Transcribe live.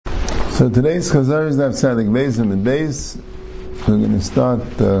So today's Chazar is Daf Tzadik Beis and Beis. We're going to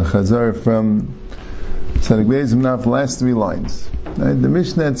start the Chazar from Tzadik Beis and the last three lines. Right? The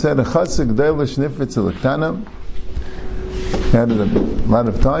Mishnah had said, "A chatzah g'dayla shnifetz l'ktana." Had it a lot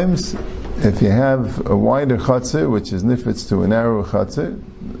of times. If you have a wider chatzah, which is nifetz to a narrow chatzah,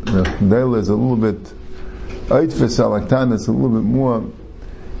 the g'dayla is a little bit oitfes al-ktana. It's a little bit more.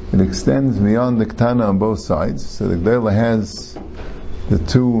 It extends beyond the ktana on both sides. So the g'dayla has the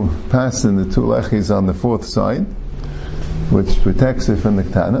two pasin, the two lechis on the fourth side, which protects it from the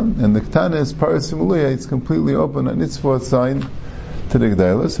ktana. And the ktana is parasimuliya, it's completely open on its fourth side to the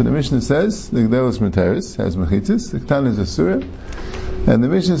g'dayla. So the Mishnah says, the g'dayla is meteris, has mechitzis, the ktana is a surah. And the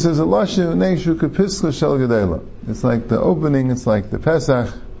Mishnah says, Elashu neishu kapisla shel g'dayla. It's like the opening, it's like the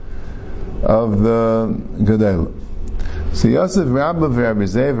Pesach of the g'dayla. So Yosef Rabba v'Rabbi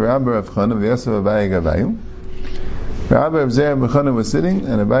Zev, Rabba Rav Chana, v'Yosef Abayi Gavayu. Rabbi Rav Zev and Bechana was sitting,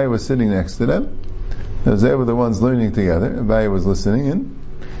 and Abayi was sitting next to them. They were the ones learning together. Abayi was listening in.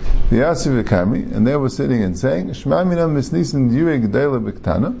 The Yosef V'Karmi, and they were sitting and saying, Shema minam misnisin diurei g'dayla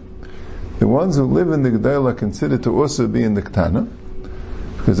b'ktana. The ones who live in the g'dayla are considered to also be in the ktana,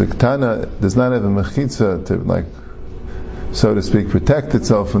 because the ktana does not have a mechitza to, like, so to speak, protect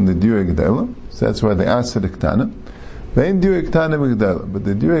itself from the diurei g'dayla. So that's why they ask for the ktana. Ve'in diurei ktana b'g'dayla, but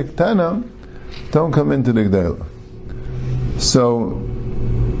the diurei ktana don't come into the g'dayla. So,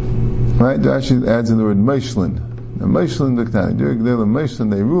 right, Rashi adds in the word Meishlin. The Meishlin Diktani, during the Meishlin,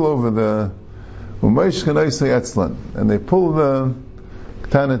 they rule over the Umeishkin Oisei Etzlan, and they pull the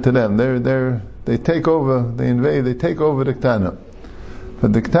Ktana to them. They take over, they invade, they take over the Ktana.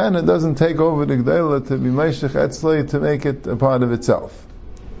 But the Ktana doesn't take over the G'dayla to be Meishich Etzlai, to make it a part of itself.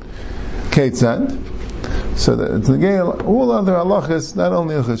 Ketzad. So it's the all other halachas, not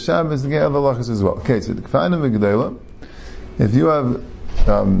only Hilchos Shabbos, the other halachas as well. Ketzad. The Kfanim G'dayla. If you have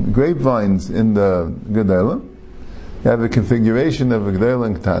grapevines in the G'dayla, you have a configuration of a G'dayla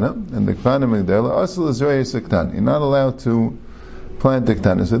and Ktana, and the Kfanim G'dayla, Asal is Reyes Ktana. You're not allowed to plant the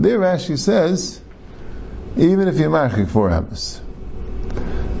Ktana. So there Rashi says, even if you're marchik 4 amos.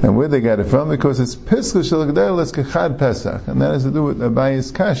 And where they get it from? Because it's Pesach Shel G'dayla, it's Kechad Pesach, and that has to do with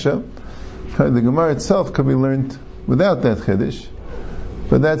Abayi's Kasha. The Gemara itself could be learned without that Chiddush.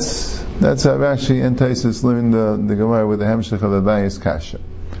 But that's how Rashi and Taisus learned the Gemara with the Hemshech of Abayi's Kasha.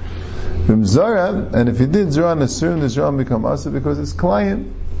 And if you did Zerah Nasurim, the Zerah become Asa because it's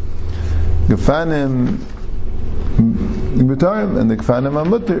Klayim. Gefanim Mutarim and the Gefanim are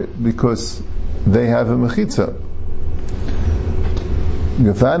Mutter because they have a Mechitza.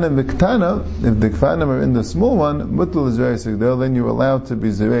 Gefanim B'Ktana, if the Gefanim are in the small one, Mutter L'Zerah Segdel, then you're allowed to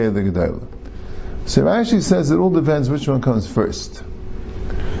be Zerah the Gedela. So Rashi says it all depends which one comes first.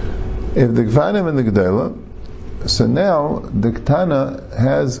 If the Gefanim in the G'dayla, so now the Ktana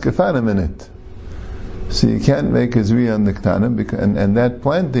has Gefanim in it. So you can't make a Zriya on the Ktana, and that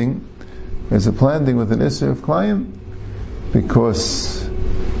planting is a planting with an Isser of Klayim, because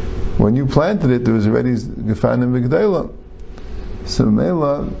when you planted it, there was already Gefanim in the G'dayla. So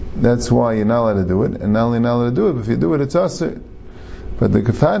Mela, that's why you're not allowed to do it, and not only not allowed to do it, but if you do it, it's Aser. But the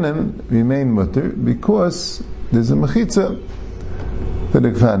Gefanim remain Mutter, because there's a Mechitza for the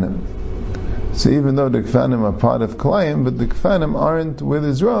Gefanim. So even though the Kfanim are part of Klayim, but the Kfanim aren't where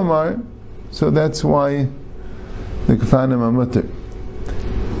the Zerah are, so that's why the Kfanim are Mutter.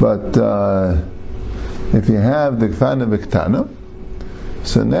 But if you have the Kfanim B'Ktana,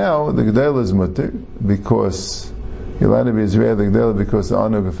 so now the G'dayla is Mutter, because you're allowed to be Israel the G'dayla because there are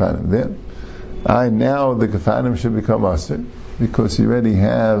no Kfanim there. Now the Kfanim should become Aser, because you already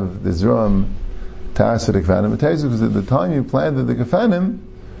have the Zerah to Aser the Kfanim. Because at the time you planted the Kfanim,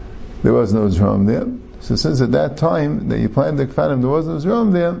 there was no Zram there. So since at that time that you planted the Kfanim, there was no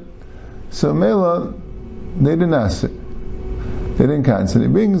Zram there, so Mela, they didn't ask it. They didn't cancel. He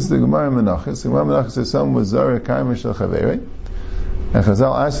brings the Gemara Menachos. The Gemara Menachos says, some was Zara Karma Shel Chaveri. And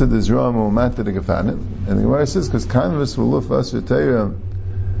Chazal asked the Zram who matted the Kfanim. And the Gemara says, because Kanvas will luf us Yatayra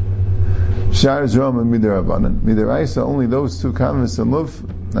Shar Zram and Midirabanan. Midiraisa, only those two Kanvas and luf,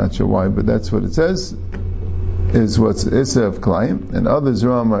 not sure why, but that's what it says, is what's Issa of Klayim, and other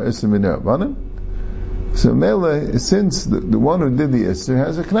Zram are Issa Midirabanan. So Mele, since the one who did the Issa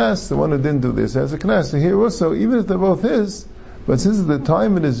has a Knas, the one who didn't do this has a Knas. So here also, even if they're both his, but since at the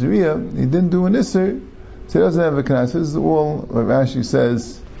time of the Zriya, he didn't do an Issa, so he doesn't have a Knas. This is all what Rashi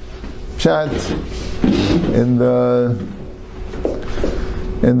says, Pshat, in the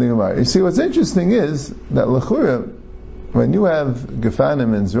Gemara. You see, what's interesting is that L'chura, when you have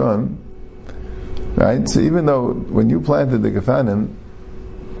Gefanim and Zram, right? So even though when you planted the Gefanim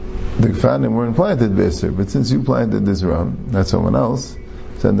weren't planted Beser, but since you planted this Ram, not someone else,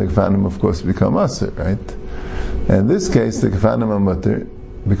 then the Kefanim of course become Aser, right? And in this case, the Kefanim are Mutter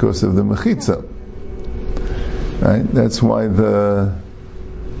because of the Mechitza. Right? That's why the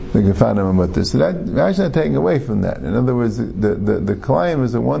Kefanim are Mutter. So that, we're actually not taking away from that. In other words, the Kalayim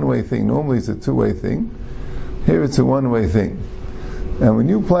is a one-way thing. Normally it's a two-way thing. Here it's a one-way thing. And when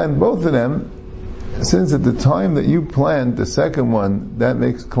you plant both of them, since at the time that you plant the second one, that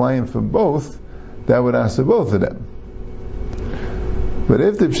makes Kalayim for both, that would answer both of them. But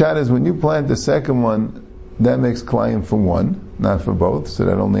if the pshat is when you plant the second one, that makes Kalayim for one, not for both, so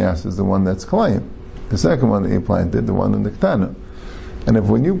that only answers the one that's Kalayim. The second one that you planted, the one in the Ketana. And if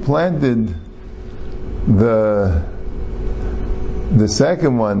when you planted the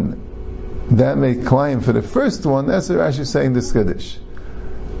second one, that made Kalayim for the first one, that's what Rashi is saying this Kaddish.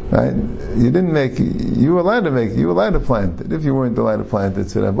 Right? You were allowed to plant it. If you weren't allowed to plant it,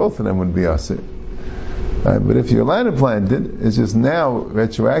 so that both of them would be Asir. Right? But if you're allowed to plant it, it's just now,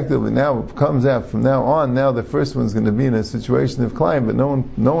 retroactively, now it comes out from now on, now the first one's going to be in a situation of Kalayim, but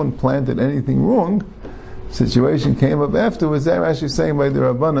no one planted anything wrong. Situation came up afterwards. They're actually saying by the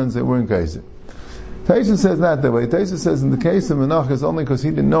Rabbanans they weren't Kaiser. Taisha says not that way. Taisha says in the case of Menach it's only because he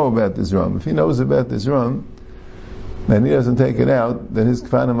didn't know about this rum. If he knows about this rum, and he doesn't take it out, then his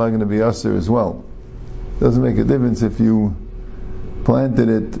Kfanim are going to be Asr as well. Doesn't make a difference if you planted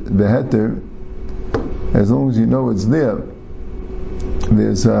it beheter, as long as you know it's there.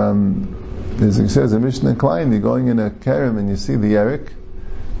 There's it says a Mishnah Klein, you're going in a Kerem and you see the Yerek,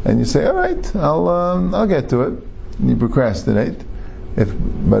 and you say, alright, I'll get to it. And you procrastinate. If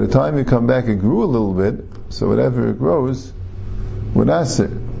by the time you come back it grew a little bit, so whatever it grows would Asr.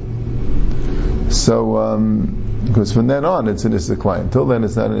 So, because from then on it's an Issa Klein. Till then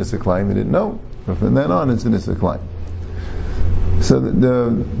it's not an Issa Klein, you didn't know. But from then on it's an Issa Klein. So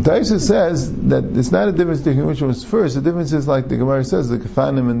the Taisha says that it's not a difference between which one was first. The difference is like the Gemara says, the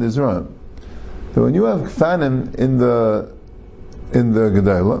Kefanim and the Zram. So when you have Kefanim in the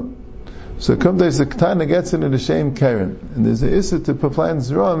Gedailah, so come days the Ketana gets into the Shem Karen, and there's a Issa to plant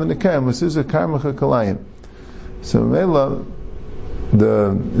Zram in the Karen, which is a Karmacha Kalayim. So Mela,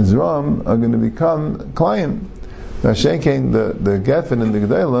 the Zram are going to become Kalayim. Now Shenkein, the Geffen in the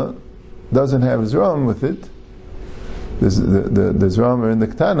Gedailah doesn't have Zram with it. The Zram are in the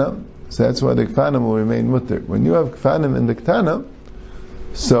Ketana, so that's why the Kfanim will remain mutter. When you have Kfanim in the Ketana,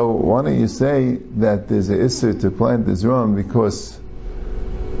 so why don't you say that there's a Isser to plant the Zram because,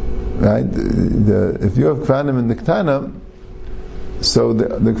 right, if you have Kfanim in the Ketana, so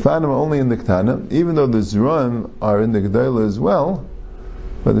the Kfanim are only in the Ketana, even though the Zram are in the Gedailah as well,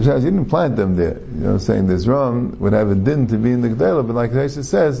 but the Shas, you didn't plant them there. You know, saying the Zram would have a din to be in the Gedailah, but like Rashi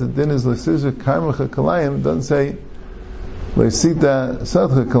says, the din is L'sizah Karmacha Kalayim, it doesn't say L'sita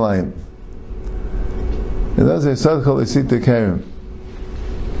Sadcha Kalayim. It doesn't say Sadcha L'sita Karim.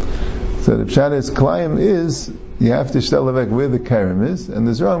 So the Pshat is, Kalayim is, you have to shtel where the Karim is, and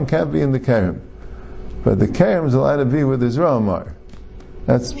the Zram can't be in the Karim. But the Karim is allowed to be where the Zram are.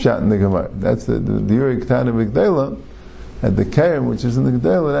 That's Pshat in the Gemara. That's the Yuri Ketana B'Gdeilah, and the Karim, which is in the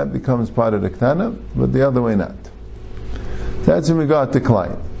Gedailah, that becomes part of the Ketana, but the other way not. That's in regard to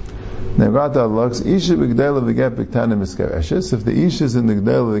Kalayim. Now, regard to Allah, Isha B'Gdeilah V'get B'Ktana Miskareshes. If the Isha is in the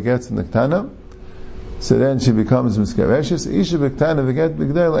Gedailah that gets in the Ketana, so then she becomes Miskareshes. Isha B'Ktana V'get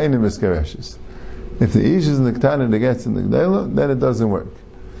B'Gdeilah ain't Miskareshes. If the Isha is in the Ketana that gets in the Gedailah, then it doesn't work.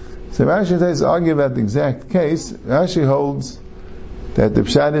 So Rashi says, argue about the exact case. Rashi holds that the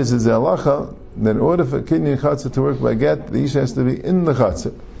Pshat is the halacha that in order for Kinyan Chatzah to work by get, the Isha has to be in the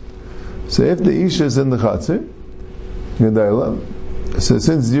Chatzah. So if the Isha is in the Chatzah, Gedailah, so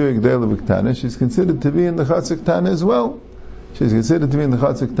since Yuri Gedailah B'Ktana, she's considered to be in the Chatzah Ketana as well. She's considered to be in the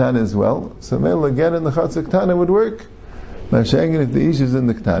Chatzah Ketana as well. So Mela get in the Chatzah Ketana would work. Now Shangin, if the Isha is in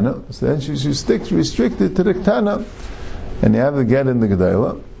the Ketana, so then she should restricted to the Ketana, and you have the get in the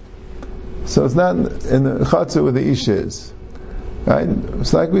Gedailah. So it's not in the Chatzah where the Isha is. Right?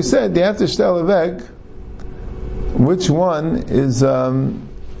 It's like we said, you have to shtel a veg. Which one is,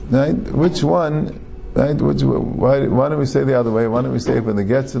 right? Which one, right? Why don't we say the other way? Why don't we say when the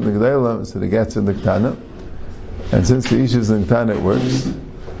get's in the Gedailah, so the get's in the Ketana? And since the Isha is in the Ketana, it works.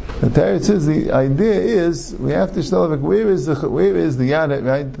 The Teretz says the idea is, we have to shtel a veg. Where is the yad,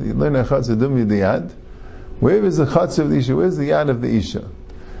 right? You learn a chatzah dum the yad. Where is the chatzah of the Isha? Where's the yad of the Isha?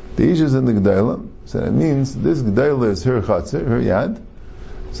 The Isha is in the Gedailah. So that means this Gedailah is her chatzah, her yad.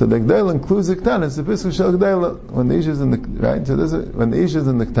 So the Gedailah includes the Ketana. It's the Pesach Shel Gedailah. When the Isha is in the, right? So when the Isha is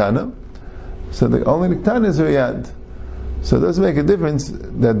in the Ketana, so only the Ketana is her yad. So it doesn't make a difference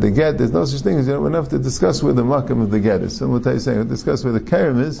that the get, there's no such thing as, we don't have to discuss where the makam of the get is. Some will saying, we discuss where the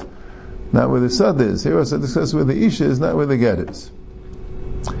karim is, not where the sad is. Here also discuss where the Isha is, not where the get is.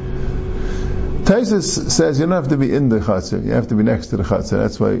 Taisus says you don't have to be in the chatzir, you have to be next to the chatzir.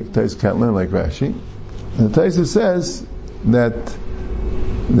 That's why Taisus can't learn like Rashi. And Taisus says that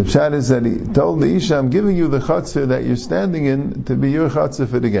the pshat is that he told the Isha, I'm giving you the chatzir that you're standing in to be your chatzir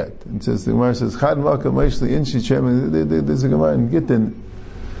for the get. And says, the Gemara says, Chad Malka Maishli Inshi Chem, there's a Gemara in Gittin,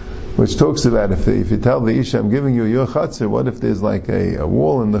 which talks about if you tell the Isha, I'm giving you your chatzir, what if there's like a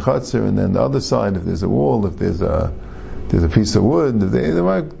wall in the chatzir, and then the other side, if there's a wall, if there's a piece of wood, the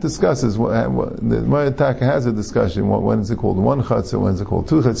Gemara discusses, the Gemara Taka has a discussion, when is it called one chatzir, when is it called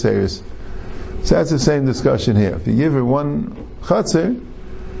two chatziris. So that's the same discussion here. If you give her one chatzir,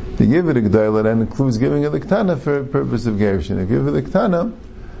 if you give it a g'dayla, that includes giving her the ktana for a purpose of gerushin. If you give her the ktana,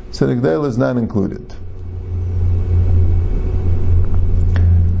 so the g'dayla is not included.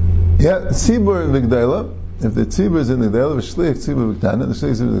 Yeah, tzibur in the g'dayla, if the tzibur is in the g'dayla, v'shliach tzibur v'ktana, the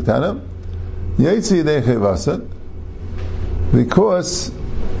shliach tzibur v'ktana, yetzi yidei chevasat, because,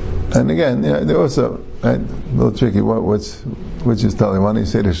 and again, they're also, right, a little tricky, which is telling, why don't you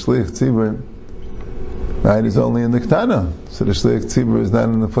say the shliach tzibur, right, is only in the ktana, so the shliach tzibur is not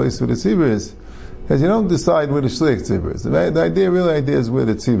in the place where the tzibur is. Because you don't decide where the shliach tzibur is. The real idea is where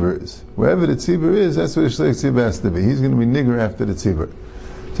the tzibur is. Wherever the tzibur is, that's where the shliach tzibur has to be. He's going to be nigger after the tzibur.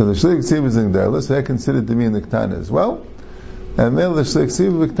 So the shliach tzibur is in G'dayla, so they're considered to be in the ktana as well. And then the shliach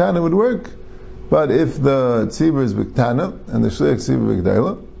tzibur v'ktana would work. But if the tzibur is v'ktana, and the shliach tzibur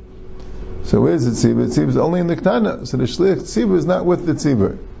v'G'dayla, so where's the tzibur? The tzibur is only in the ktana. So the shliach tzibur is not with the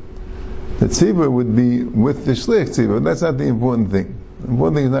tzibur. The tzibur would be with the shliach tzibur, but that's not the important thing. The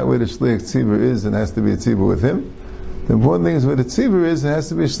important thing is not where the shliach tzibur is, and has to be a tzibur with him. The important thing is where the tzibur is, and has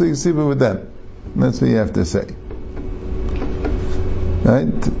to be a shliach tzibur with them. And that's what you have to say.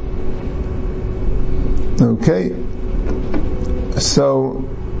 Right? Okay. So,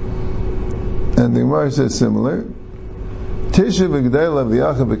 and the Gemara says similar. Tisha v'gdayla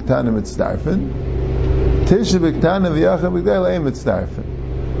v'yacha v'ktana mitzdarfen. Tisha v'ktana v'yacha v'gdayla ein mitzdarfen.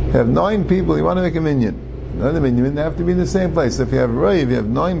 You have 9 people, you want to make a minyan. Another minyan, they have to be in the same place. So if you have Raiv, you have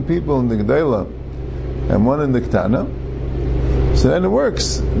 9 people in the G'dayla and 1 in the Ktana, so then it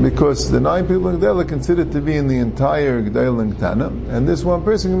works, because the 9 people in the G'dayla are considered to be in the entire G'dayla and Ktana, and this one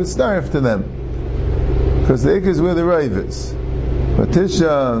person can be starved to them, because the Ikka is where the Raiv is. But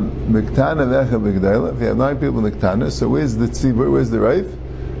Tisha B'Ktana V'echa B'G'dayla, if you have 9 people in the Ktana, so where's the Tzibur, where's the Raiv?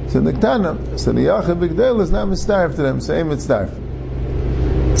 So in the Ktana. So the Yacha B'G'dayla is not mistarved to them, same mitzdarf.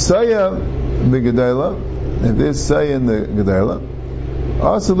 Saya b'G'dayla, if there's Saya in the G'dayla,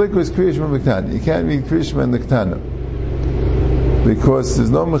 also liquid is Kriyashma b'Ktana. You can't read Kriyashma in the Ktana, because there's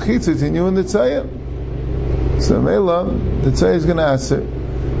no Mechitza between you and the Saya. So Mela, the Saya is going to answer.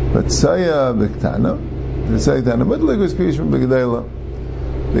 But Saya b'Ktana, the Saya Ktana, but liquid is Kriyashma b'G'dayla,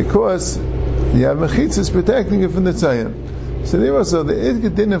 because you have Mechitzas protecting you from the Saya. So there also, the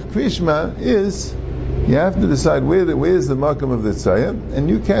Idgadin of Kriyashma is, you have to decide where is the makam of the tzayah, and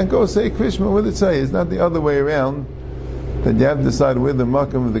you can't go say krishma with the tzayah. It's not the other way around, that you have to decide where the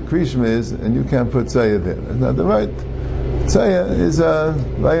makam of the krishma is, and you can't put tzayah there. It's not the right. Tzayah is a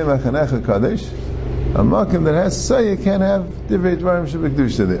vayim achanecha kadesh. A makam that has tzayah can't have divrei dvarim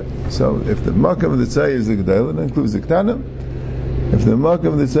shebekdusha there. So if the makam of the tzayah is the g'dayla, that includes the ktana. If the makam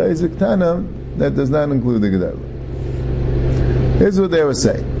of the tzayah is the ktana, that does not include the g'dayla. Here's what they were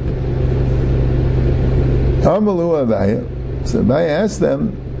saying. Amalu Avaya. So Avaya asked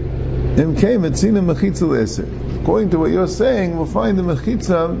them, Im came at Sina Mechitza L'Eser. According to what you're saying, we'll find the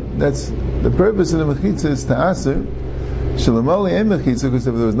Mechitza, that's the purpose of the Mechitza is to Aser. Shalamali and Mechitza, because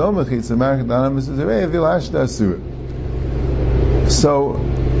if there was no Mechitza, Marek Danam is Zerei, Vil Hashta Asur. So,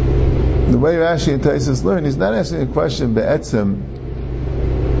 the way Rashi and Taisus learn, he's not asking a question, Be'etzem,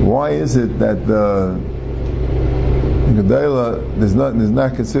 why is it that the G'dayla is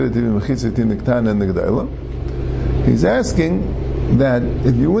not considered to be Mechitza between the Ktana and the G'dayla? He's asking that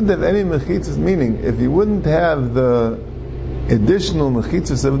if you wouldn't have any mechitzas, meaning if you wouldn't have the additional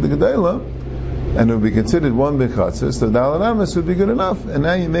mechitzas of the G'dayla, and it would be considered one bechatzah, so Daled Amos would be good enough. And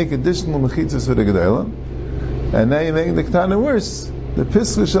now you make additional mechitzas for the G'dayla, and now you're making the Ktana worse. The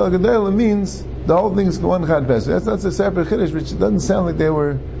Pischa Shel G'dayla means the whole thing is one Chad Pesach. That's a separate Chiddush, which doesn't sound like they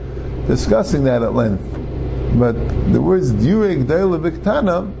were discussing that at length. But the words Diurei G'dayla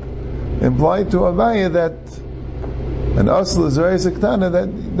B'Ktana imply to Avaya that and also the Zerei Sektana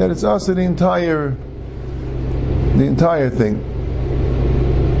that it's also the entire thing.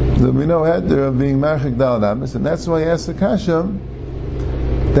 There'll be no head there of being Marchik Daled Amos, and that's why he asked the Kasha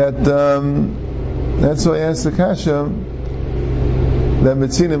that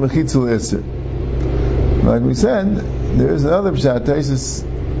Metzina Mechitzul Isser. Like we said, there is another Pshat. Taisus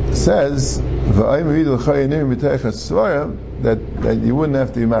says, that you wouldn't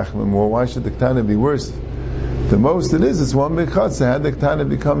have to be machmir more. Why should the Ketana be worse? The most it is one big chatzah. Had the Ketana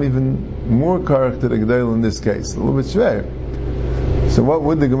become even more karach to the G'dayla in this case? A little bit shver. So what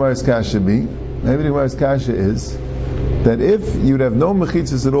would the Gemara's kasha be? Maybe the Gemara's kasha is that if you'd have no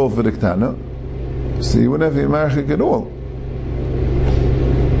mechitzas at all for the Ketana, so you wouldn't have to be marchik at all.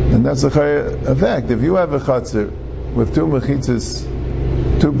 And that's a fact. If you have a chatzah with two mechitzas,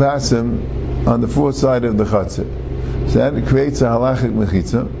 two pasim on the fourth side of the chatzah, so that creates a halachic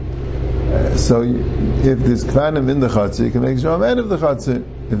mechitza. So if there's kvanim in the chatzah, you can make shom out of the chatzah.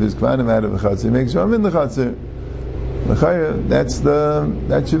 If there's kvanim out of the chatzah, you make shom in the chatzah.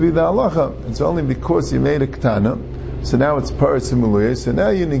 That should be the halacha. It's only because you made a ketana, so now it's paras simuluyah. So now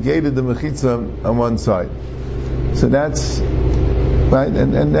you negated the mechitza on one side. So that's right,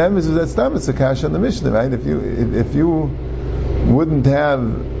 and the emphasis that's time it's a kash on the Mishnah, right? If you wouldn't have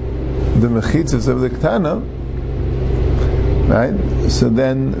the mechitzas of the ketana, right? So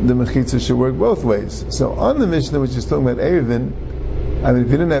then the mechitza should work both ways. So on the Mishnah, which is talking about Erevin, I mean,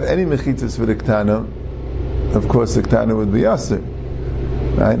 if you didn't have any mechitzas for the ketana, of course the ketana would be aser.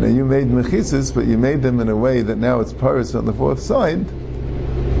 Right? Now you made mechitzas, but you made them in a way that now it's paras on the fourth side.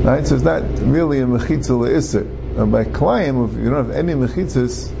 Right? So it's not really a mechitza le'isr. By klayim, if you don't have any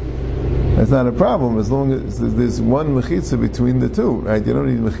mechitzas, that's not a problem, as long as there's one mechitza between the two. Right? You don't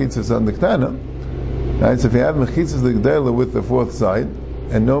need mechitzas on the ketana. Right? So if you have mechitzas l'gdela with the fourth side,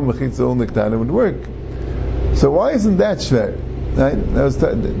 and no mechitzah on the ketana would work. So why isn't that shver? Right? That was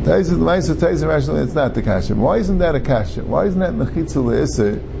Taisa rationally, it's not the kasha. Why isn't that a kasha? Why isn't that mechitzah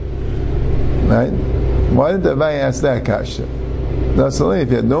le'isr? Right? Why did Abaye ask that kasha? No, so if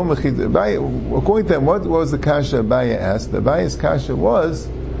you had no mechitzah, according to them, what was the kasha Abaye asked? Abaye's kasha was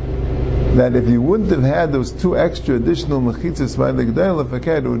that if you wouldn't have had those two extra additional mechitzas by the g'dayla, the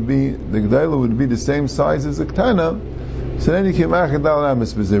g'dayla would be the same size as the ketana. So then you can mark dal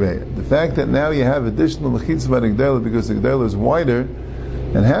amis b'zirei. The fact that now you have additional mechitzas by the g'dayla because the g'dayla is wider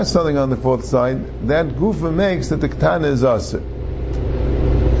and has something on the fourth side, that gufa makes that the ketana is aser,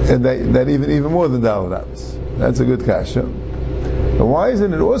 and that even more than dal amis. That's a good kasha. But why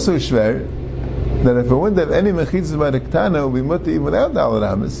isn't it also shver that if I wouldn't have any mechitzas by the ketana, it would be mutter even without dal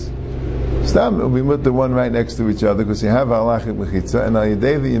amis? Stam will be put the one right next to each other because you have halachic mechitza, and al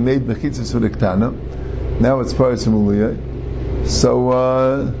yedei that you made mechitzas for the ketana. Now it's paras simuluyah. So,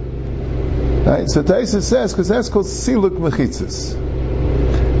 right. So Taisa says because that's called siluk mechitzas.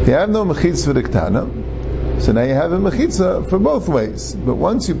 You have no mechitzas for the ketana, so now you have a mechitza for both ways. But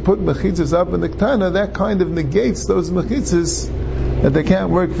once you put mechitzas up in the ketana, that kind of negates those mechitzas that they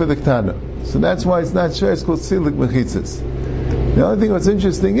can't work for the ketana. So that's why it's not sure. It's called siluk mechitzas. The only thing what's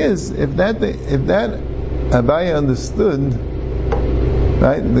interesting is if that Abaye understood,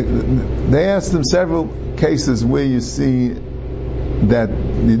 right? They asked him several cases where you see that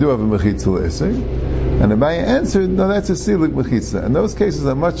you do have a mechitza l'isr, and Abaye answered, no, that's a silik mechitza. And those cases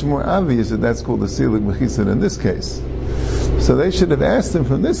are much more obvious that that's called a silik mechitza than this case. So they should have asked him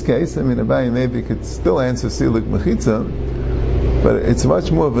from this case. I mean, Abaye maybe could still answer silik mechitza, but it's much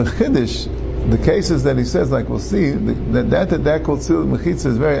more of a chiddush. The cases that he says, like we'll see, that called silik mechitza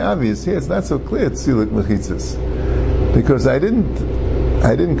is very obvious. Here it's not so clear it's silik mechitzas, because I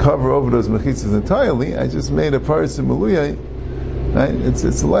didn't cover over those mechitzas entirely. I just made a paras simuluyah. Right?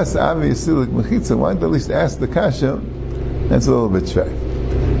 It's less obvious silik mechitza. Why don't at least ask the kasha? That's a little bit shy.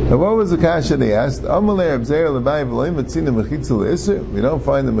 Now, what was the kasha they asked? We don't find the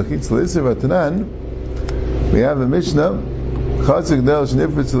mechitza l'isr v'tanan. We have a Mishnah. Right?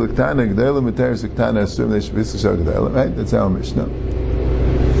 That's our Mishnah.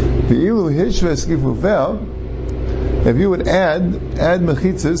 If you would add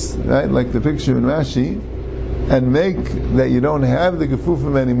mechitzas, right, like the picture in Rashi, and make that you don't have the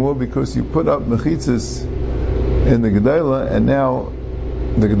gefufim anymore because you put up mechitzas in the gedayla, and now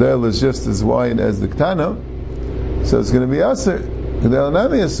the gedayla is just as wide as the ketana, so it's going to be aser. Gedayla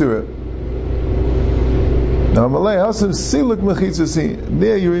nami asura. Now, Malay also siluk mechitzas.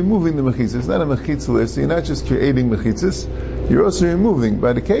 There, you're removing the mechitzas. It's not a mechitzah, so you're not just creating mechitzas. You're also removing.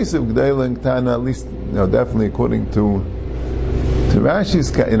 By the case of G'dayla and Ketana, at least, definitely according to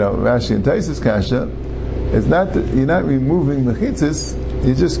Rashi's, Rashi and Taisa's kasha, it's not that you're not removing mechitzas.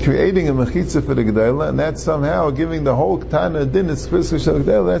 You're just creating a mechitzah for the G'dayla, and that's somehow giving the whole Ketana din is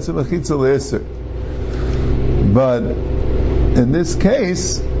G'dayla. That's a mechitzah le'eser. But in this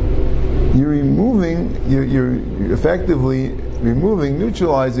case, you're effectively removing,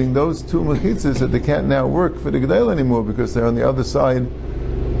 neutralizing those two mechitzas that they can't now work for the G'dayla anymore because they're on the other side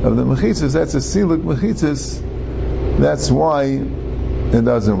of the mechitzas. That's a siluk mechitzas. That's why it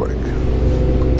doesn't work.